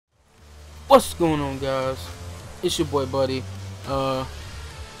What's going on, guys? It's your boy Buddy. Do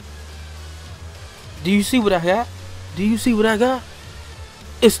you see what I got? Do you see what I got?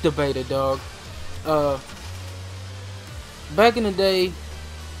 It's the beta, dog. Back in the day,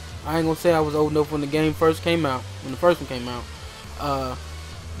 I ain't gonna say I was old enough when the game first came out, when the first one came out.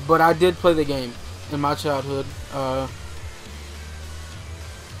 But I did play the game in my childhood.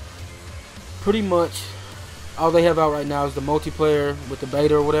 Pretty much all they have out right now is the multiplayer with the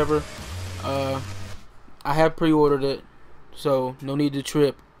beta or whatever. I have pre-ordered it, so no need to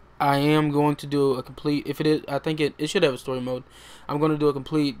trip. I am going to do a complete, if it is, I think it should have a story mode. I'm going to do a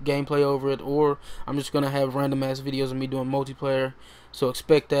complete gameplay over it, or I'm just going to have random ass videos of me doing multiplayer, so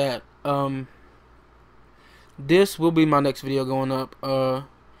expect that. This will be my next video going up.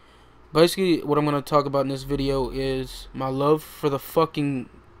 Basically what I'm going to talk about in this video is my love for the fucking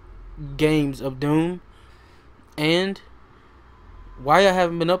games of Doom, and why I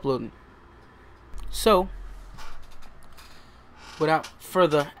haven't been uploading. So, without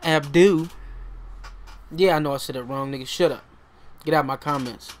further ado, yeah, I know I said it wrong, nigga. Shut up. Get out my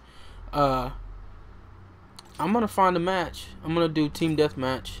comments. I'm gonna find a match. I'm gonna do team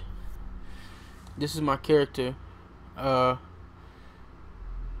deathmatch. This is my character. Kind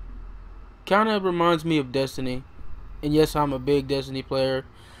of reminds me of Destiny, and yes, I'm a big Destiny player.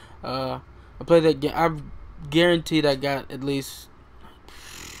 I play that game. I've guaranteed I got at least,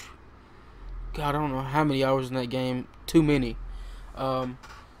 God, I don't know how many hours in that game. Too many. But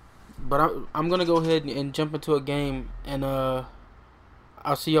I'm gonna go ahead and jump into a game, and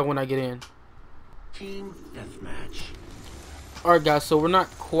I'll see y'all when I get in. Team deathmatch. Alright, guys, so we're not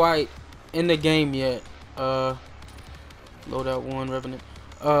quite in the game yet. Loadout 1, Revenant.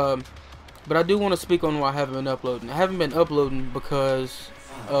 But I do want to speak on why I haven't been uploading. I haven't been uploading because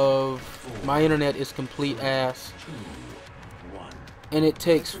of my internet is complete ass, and it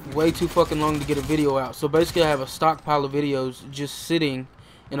takes way too fucking long to get a video out. So basically I have a stockpile of videos just sitting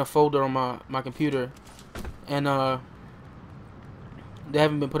in a folder on my computer, and they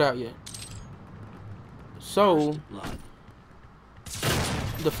haven't been put out yet. So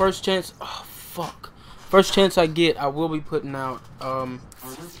the first chance, first chance I get, I will be putting out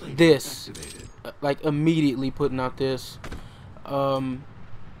this, like immediately putting out this.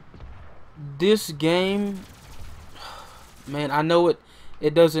 This game, man, I know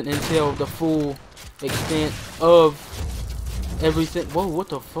it doesn't entail the full extent of everything. Whoa, what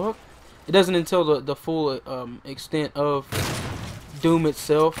the fuck? It doesn't entail the full extent of Doom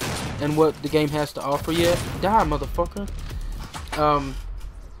itself and what the game has to offer yet. Die, motherfucker.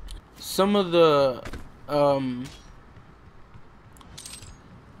 Some of the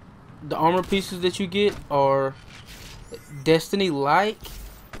armor pieces that you get are Destiny-like.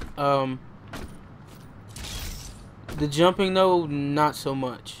 The jumping, though, not so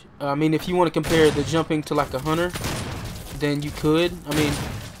much. I mean, if you want to compare the jumping to like a hunter, then you could. I mean,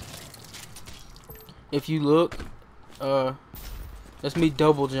 if you look, that's me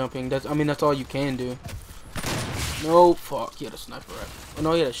double jumping. That's all you can do. No, fuck, he had a sniper rifle. Oh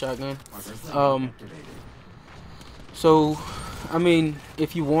no, he had a shotgun. So, I mean,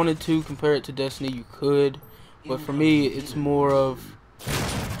 if you wanted to compare it to Destiny, you could. But for me, it's more of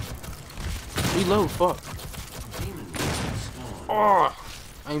reload. Fuck. Oh,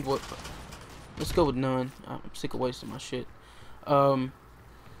 I ain't what. Let's go with none. I'm sick of wasting my shit. Other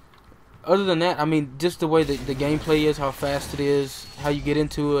than that, I mean, just the way that the gameplay is, how fast it is, how you get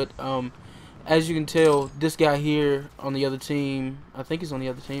into it. As you can tell, this guy here on the other team, I think he's on the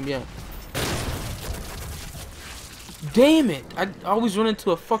other team, yeah. Damn it! I always run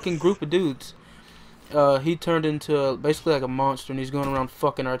into a fucking group of dudes. He turned into basically like a monster, and he's going around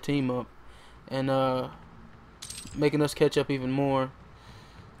fucking our team up, and making us catch up even more.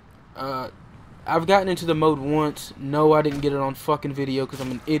 I've gotten into the mode once. No, I didn't get it on fucking video because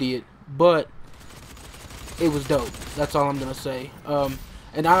I'm an idiot, but it was dope. That's all I'm gonna say.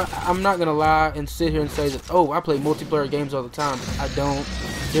 And I'm not gonna lie and sit here and say that, oh, I play multiplayer games all the time. I don't.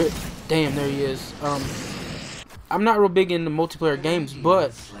 Damn, there he is. I'm not real big into multiplayer games,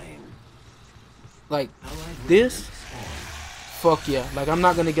 but like this, fuck yeah. Like, I'm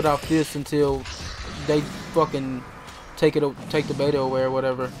not gonna get off this until they fucking take the beta away or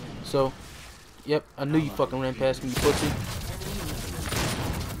whatever. So, yep, I knew you fucking ran past me, you pussy.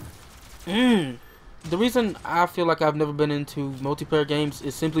 The reason I feel like I've never been into multiplayer games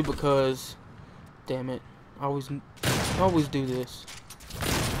is simply because, damn it, I always do this.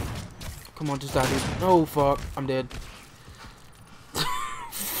 Come on, just die, dude. No, fuck, I'm dead.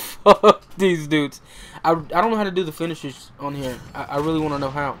 Fuck these dudes. I don't know how to do the finishers on here. I really want to know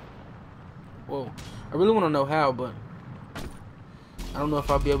how. Whoa. I really want to know how, but I don't know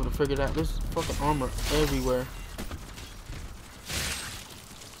if I'll be able to figure it out. There's fucking armor everywhere.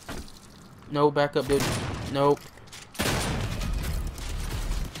 No, back up, dude. Nope.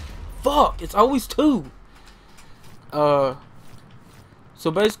 Fuck! It's always two! So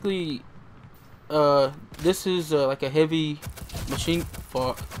basically, this is like a heavy machine...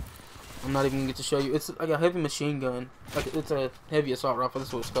 Fuck. I'm not even gonna get to show you. It's like a heavy machine gun. Like, it's a heavy assault rifle,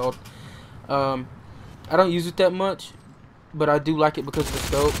 that's what it's called. I don't use it that much, but I do like it because of the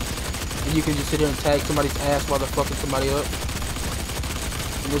scope. And you can just sit here and tag somebody's ass while they're fucking somebody up.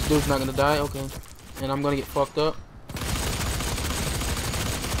 And this dude's not gonna die? Okay. And I'm gonna get fucked up.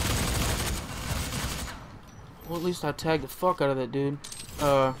 Well, at least I tagged the fuck out of that dude.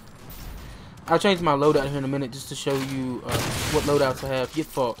 I'll change my loadout here in a minute just to show you what loadouts I have. Get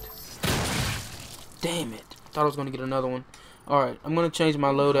fucked. Damn it. Thought I was gonna get another one. Alright, I'm gonna change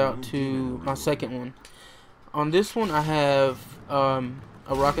my loadout to my second one. On this one I have a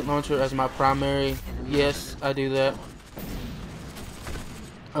rocket launcher as my primary. Yes, I do that.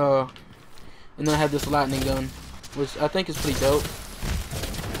 And then I have this lightning gun, which I think is pretty dope.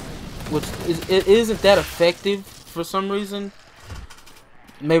 Which it isn't that effective for some reason.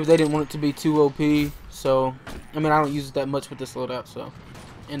 Maybe they didn't want it to be too OP, so I mean I don't use it that much with this loadout. So,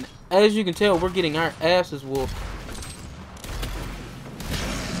 and as you can tell, we're getting our asses whooped.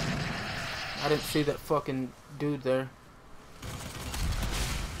 I didn't see that fucking dude there.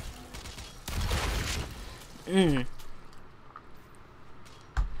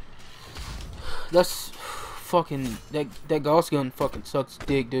 That's fucking that Gauss gun fucking sucks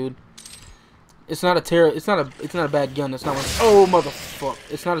dick, dude. It's not a bad gun. It's not one. Oh motherfucker!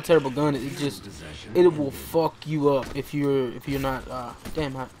 It's not a terrible gun. It just will fuck you up if you're not.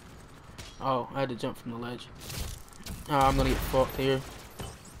 Damn I. Oh, I had to jump from the ledge. I'm gonna get fucked here.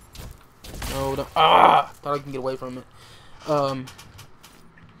 No, don't. Thought I can get away from it.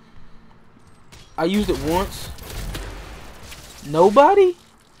 I used it once. Nobody?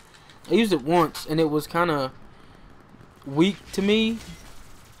 I used it once, and it was kind of weak to me,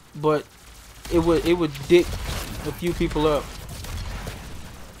 but it would dick a few people up.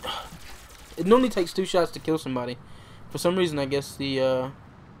 It normally takes 2 shots to kill somebody. For some reason, I guess the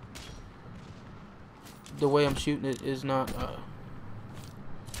way I'm shooting it is not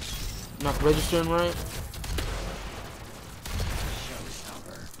registering right.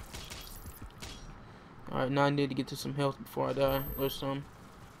 Alright, now I need to get to some health before I die. There's some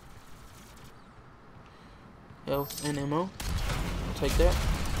health and ammo. I'll take that.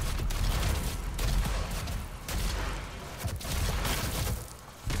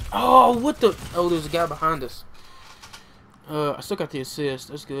 Oh, what the? Oh, there's a guy behind us. I still got the assist.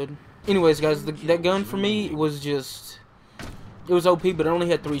 That's good. Anyways, guys, that gun for me was just... It was OP, but it only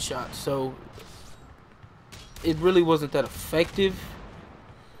had 3 shots, so... It really wasn't that effective.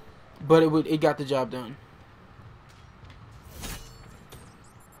 But it got the job done.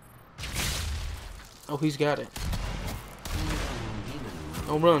 Oh, he's got it.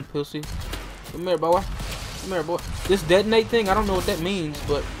 Don't run, pussy. Come here, boy. Come here, boy. This detonate thing, I don't know what that means,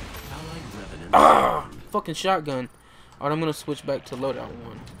 but... Fucking shotgun. Alright, I'm gonna switch back to loadout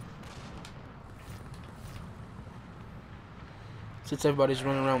 1. Since everybody's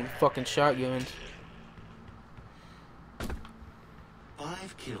running around with fucking shotguns.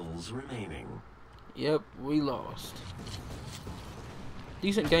 5 kills remaining. Yep, we lost.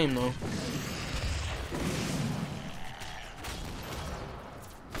 Decent game though.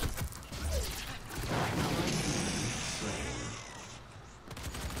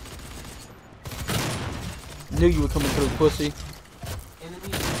 Knew you were coming through, pussy.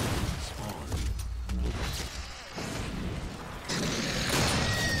 Enemy spawn.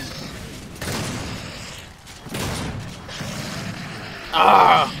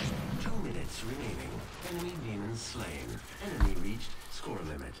 Ah! 2 minutes remaining. Enemy demon slain. Enemy reached score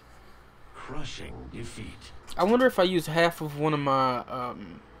limit. Crushing defeat. I wonder if I use half of one of my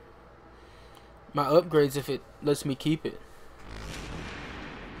my upgrades, if it lets me keep it.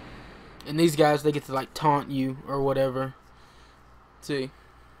 And these guys, they get to like taunt you or whatever. Let's see.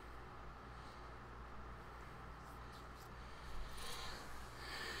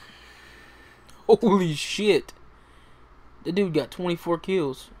 Holy shit. The dude got 24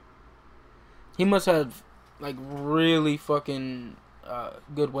 kills. He must have like really fucking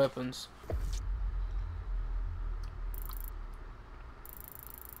good weapons.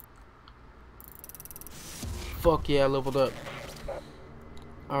 Fuck yeah, I leveled up.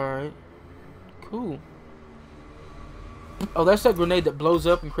 Alright. Cool. Oh, that's that grenade that blows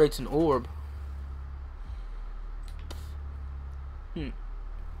up and creates an orb.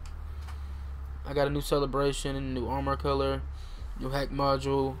 I got a new celebration and a new armor color. New hack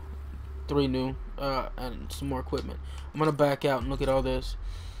module, 3 new, and some more equipment. I'm gonna back out and look at all this.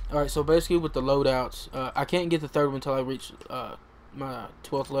 Alright, so basically with the loadouts, I can't get the third one until I reach my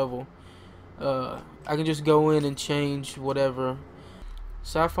 12th level. I can just go in and change whatever.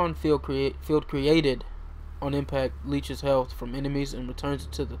 Siphon field created on impact leeches health from enemies and returns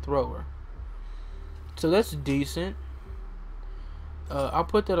it to the thrower. So that's decent. I'll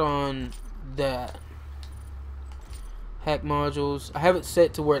put that on that. Hack modules. I have it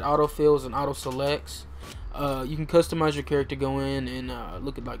set to where it auto-fills and auto-selects. You can customize your character, go in and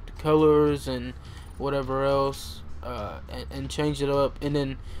look at like the colors and whatever else, and change it up. And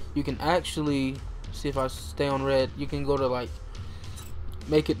then you can actually see if I stay on red. You can go to like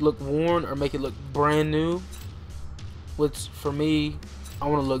make it look worn or make it look brand new. Which for me, I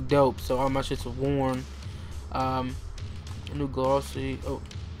want to look dope, so all my shit's worn. New glossy. Oh,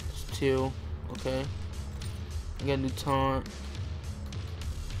 it's teal. Okay. I got a new taunt.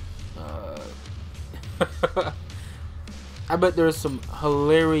 I bet there's some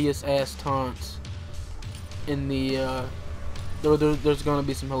hilarious ass taunts in the there's gonna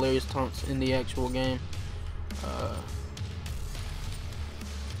be some hilarious taunts in the actual game.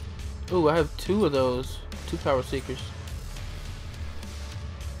 Oh, I have 2 of those, 2 power seekers.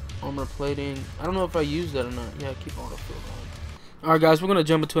 Armor plating. I don't know if I use that or not. Yeah, keep autofill on. Alright guys, we're gonna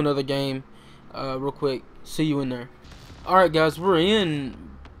jump into another game real quick. See you in there. Alright guys, we're in,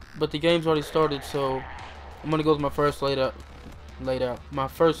 but the game's already started, so I'm gonna go with my first my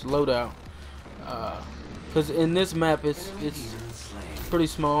first loadout. Cause in this map it's pretty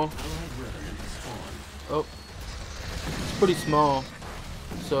small. Oh, it's pretty small.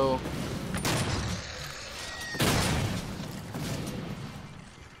 So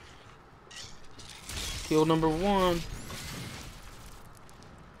kill number 1.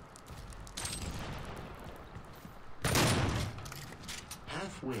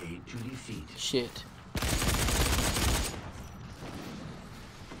 Halfway to defeat. Shit.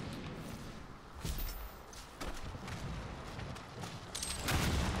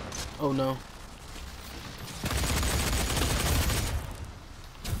 Oh no.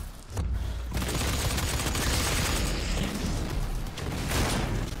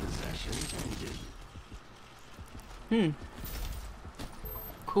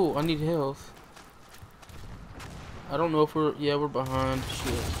 Cool, I need health. I don't know if we're behind.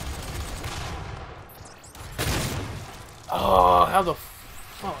 Shit. Oh, how the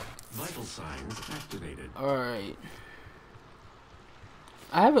fuck? Vital signs activated. Alright.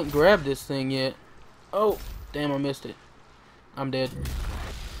 I haven't grabbed this thing yet. Oh, damn, I missed it. I'm dead.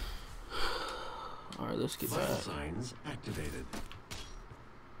 Alright, let's get Vital back. signs activated.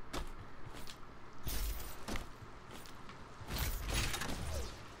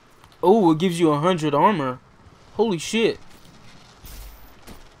 Oh, it gives you 100 armor. Holy shit.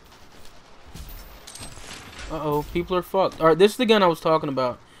 Uh-oh, people are fucked. Alright, this is the gun I was talking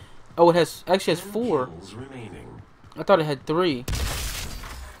about. Oh, it actually has 4. Remaining. I thought it had 3.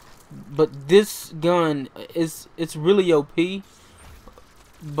 But this gun it's really OP.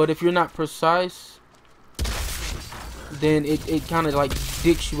 But if you're not precise, then it kind of like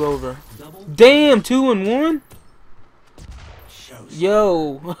dicks you over. Damn, 2 and 1?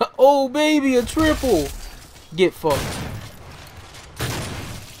 Yo. Oh baby, a triple. Get fucked.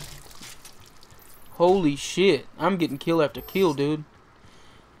 Holy shit. I'm getting kill after kill, dude.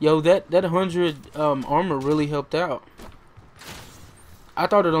 Yo, that 100 armor really helped out. I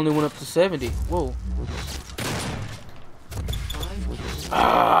thought it only went up to 70. Whoa.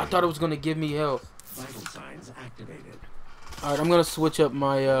 Ah, I thought it was gonna give me health. Vital signs activated. Alright, I'm gonna switch up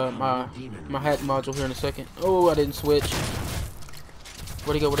my my hack module here in a second. Oh, I didn't switch.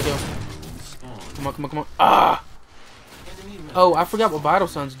 Where'd he go? Where'd he go? Come on, come on, come on. Ah! Oh, I forgot what Vital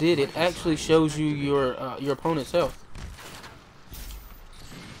Signs did. It actually shows you your opponent's health.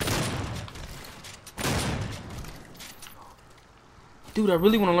 Dude, I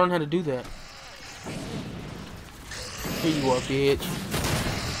really want to learn how to do that. Here you are, bitch.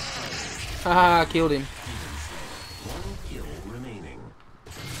 Haha, I killed him. 1 kill remaining.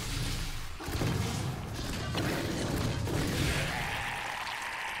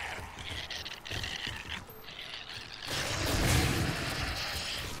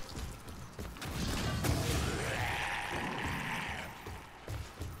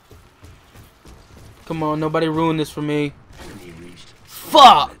 Come on, nobody ruin this for me. Enemy reached.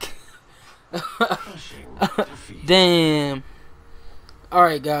 Fuck! Crushing defeat. Damn.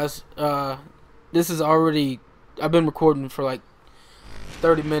 Alright, guys. This is already... I've been recording for like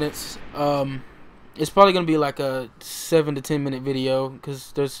 30 minutes. It's probably going to be like a 7 to 10 minute video,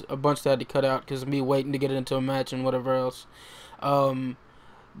 because there's a bunch that I had to cut out because of me waiting to get it into a match and whatever else.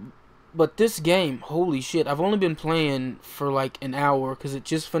 But this game, holy shit, I've only been playing for like an hour because it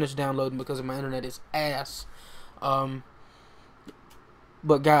just finished downloading because my internet is ass.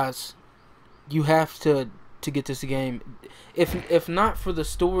 But guys, you have to get this game. If not for the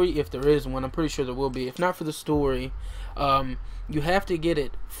story, if there is one, I'm pretty sure there will be. If not for the story, you have to get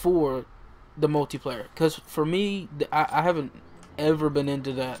it for the multiplayer. Because for me, I haven't ever been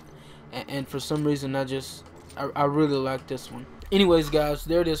into that, and for some reason I really like this one. Anyways, guys,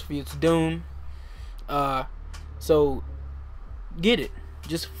 there it is for you. It's Doom. So get it.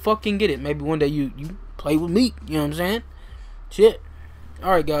 Just fucking get it. Maybe one day you play with me. You know what I'm saying? Shit.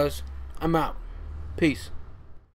 Alright, guys. I'm out. Peace.